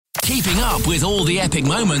Keeping up with all the epic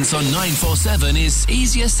moments on 947 is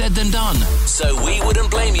easier said than done. So we wouldn't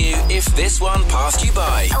blame you if this one passed you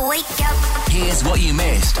by. Wake up, Here's what you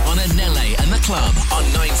missed on Anele and the Club on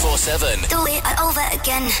 947. do it all over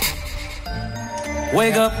again.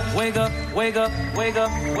 Wake up, wake up, wake up, wake up,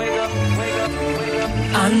 wake up, wake up, wake up.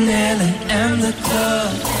 Anele and the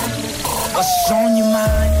Club. What's on your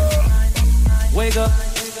mind? Wake up,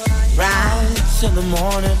 rise in the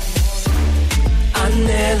morning.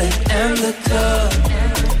 Anele and the Club.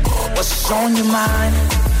 What's on your mind?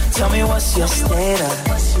 Tell me what's your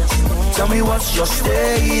status. Tell me what's your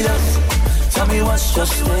status. Tell me what's your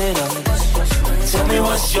status. Tell me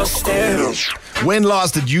what's your status. When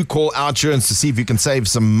last did you call OUTsurance to see if you can save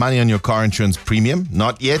some money on your car insurance premium?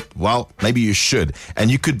 Not yet? Well, maybe you should. And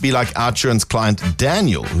you could be like OUTsurance client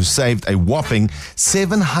Daniel, who saved a whopping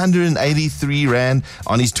 783 Rand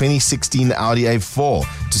on his 2016 Audi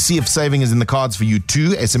A4. To see if saving is in the cards for you too,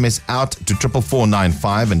 SMS OUT to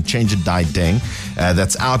 44495 and change it die dang.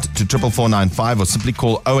 That's OUT to 44495 or simply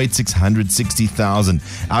call 08600 60,000.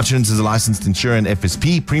 OUTsurance is a licensed insurer and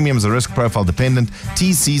FSP. Premiums are risk profile dependent.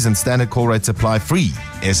 TCs and standard call rates apply. Free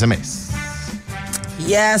SMS.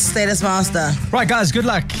 Yes, Status Master. Right, guys, good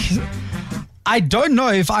luck. I don't know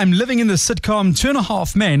if I'm living in the sitcom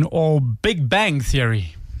 2.5 Men or Big Bang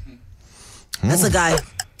Theory. That's a guy.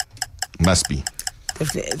 Must be.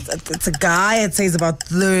 If it's a guy, it says about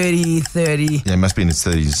 30. Yeah, it must be in his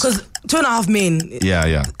 30s. Because 2.5 Men,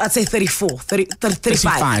 Yeah. I'd say 34, 35.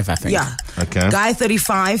 35, I think. Yeah. Okay. Guy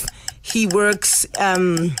 35, he works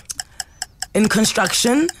in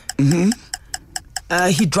construction. Mm-hmm.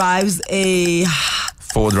 He drives a...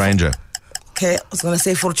 Ford Ranger. Okay, I was going to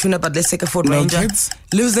say Fortuna, but let's take a Ford No Ranger. kids?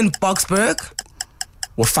 Lives in Boksburg.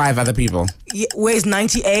 With 5 other people. Weighs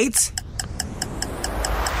 98.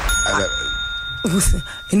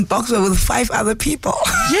 In Boksburg with 5 other people.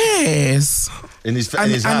 Yes. In his I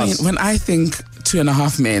mean, house. when I think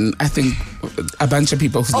 2.5 Men, I think a bunch of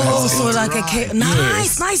people. Oh, so like a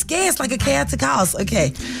nice guess, like a chaotic house. Okay.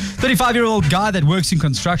 35-year-old guy that works in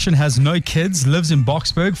construction, has no kids, lives in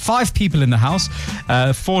Boksburg, 5 people in the house.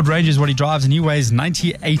 Ford Ranger is what he drives, and he weighs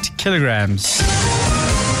 98 kilograms.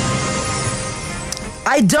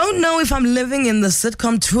 I don't know if I'm living in the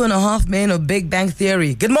sitcom 2.5 Men or Big Bang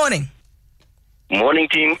Theory. Good morning. Morning,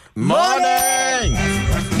 team. Morning!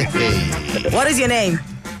 What is your name?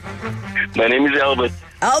 My name is Albert.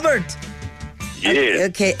 Albert. Yeah.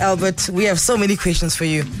 Okay, Albert, we have so many questions for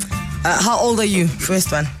you. How old are you?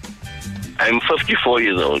 First one. I'm 54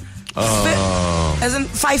 years old. As in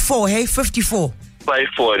 5'4", hey? 54.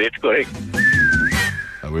 5'4", that's correct.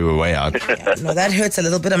 We were way out. No, that hurts a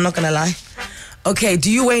little bit, I'm not going to lie. Okay,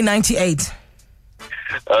 do you weigh 98?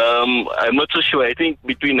 I'm not so sure. I think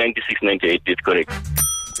between 96 and 98, that's correct.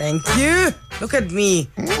 Thank you. Look at me.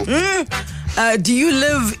 Do you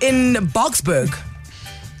live in Boksburg?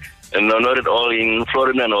 No, not at all. In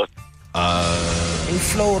Florida North. In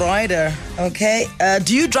Florida. Okay.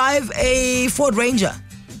 Do you drive a Ford Ranger?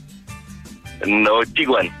 No,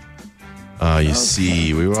 Tiguan. You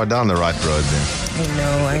see, we were down the right road there.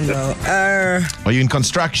 I know. Are you in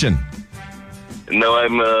construction? No,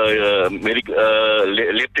 I'm a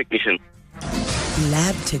lab technician.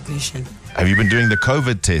 Lab technician. Have you been doing the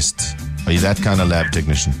COVID test? Are you that kind of lab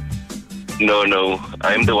technician? No.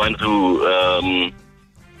 I'm the one who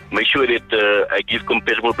make sure that I give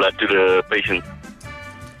compatible blood to the patient.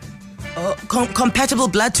 Compatible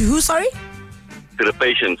blood to who, sorry? To the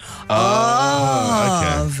patient. Oh,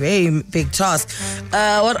 okay. Very big task.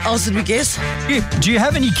 What else did we guess? Do you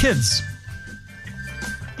have any kids?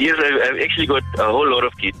 Yes, I've actually got a whole lot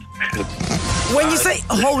of kids. When you say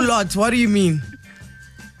a whole lot, what do you mean?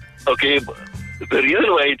 Okay, the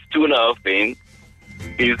reason why it's 2.5 Men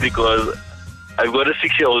is because I've got a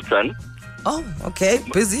 6-year-old son. Oh, okay.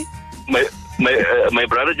 Busy. My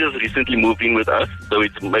brother just recently moved in with us, so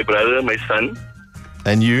it's my brother, my son,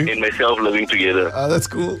 and you and myself living together. Oh, that's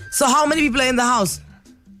cool. So how many people are in the house?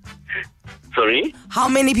 Sorry? How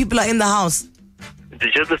many people are in the house?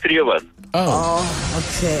 It's just the 3 of us. Oh,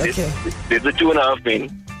 okay. There's the 2.5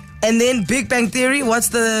 Men. And then Big Bang Theory, what's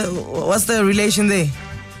the relation there?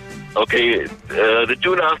 Okay, the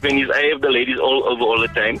 2.5 Men is I have the ladies all over all the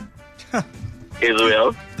time. As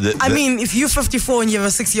well. I mean, if you're 54 and you have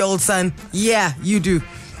a 6-year-old son, yeah, you do.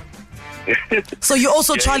 So you're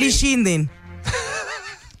also Charlie Sheen then?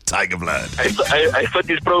 Tiger blood. I fit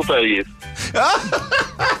his profile, yes.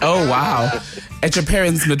 Oh, wow. At your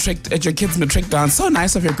kids' matric dance, so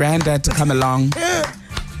nice of your granddad to come along.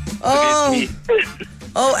 Oh,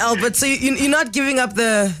 Albert, so you're not giving up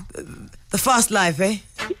the fast life, eh?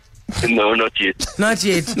 No, not yet. Not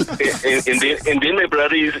yet. and then my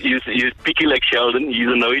brother is picky like Sheldon. He's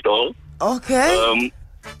a know-it-all. Okay.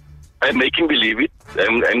 I make him believe it.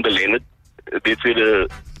 I'm the Leonard. That's where the...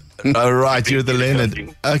 All right, you're the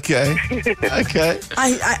Leonard. Okay.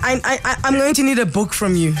 I'm going to need a book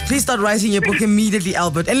from you. Please start writing your book immediately,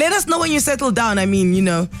 Albert. And let us know when you settle down. I mean,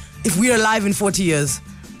 if we're alive in 40 years.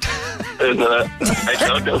 I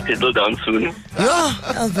doubt I'll settle down soon.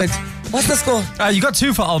 Oh, Albert. What's the score? You got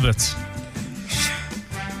 2 for Albert.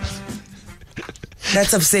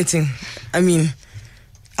 That's upsetting. I mean,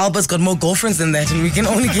 Albert's got more girlfriends than that, and we can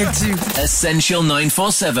only get 2. Essential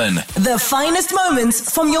 947. The finest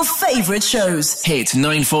moments from your favorite shows. Hit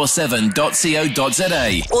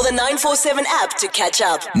 947.co.za. Or the 947 app to catch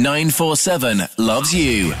up. 947 loves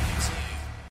you.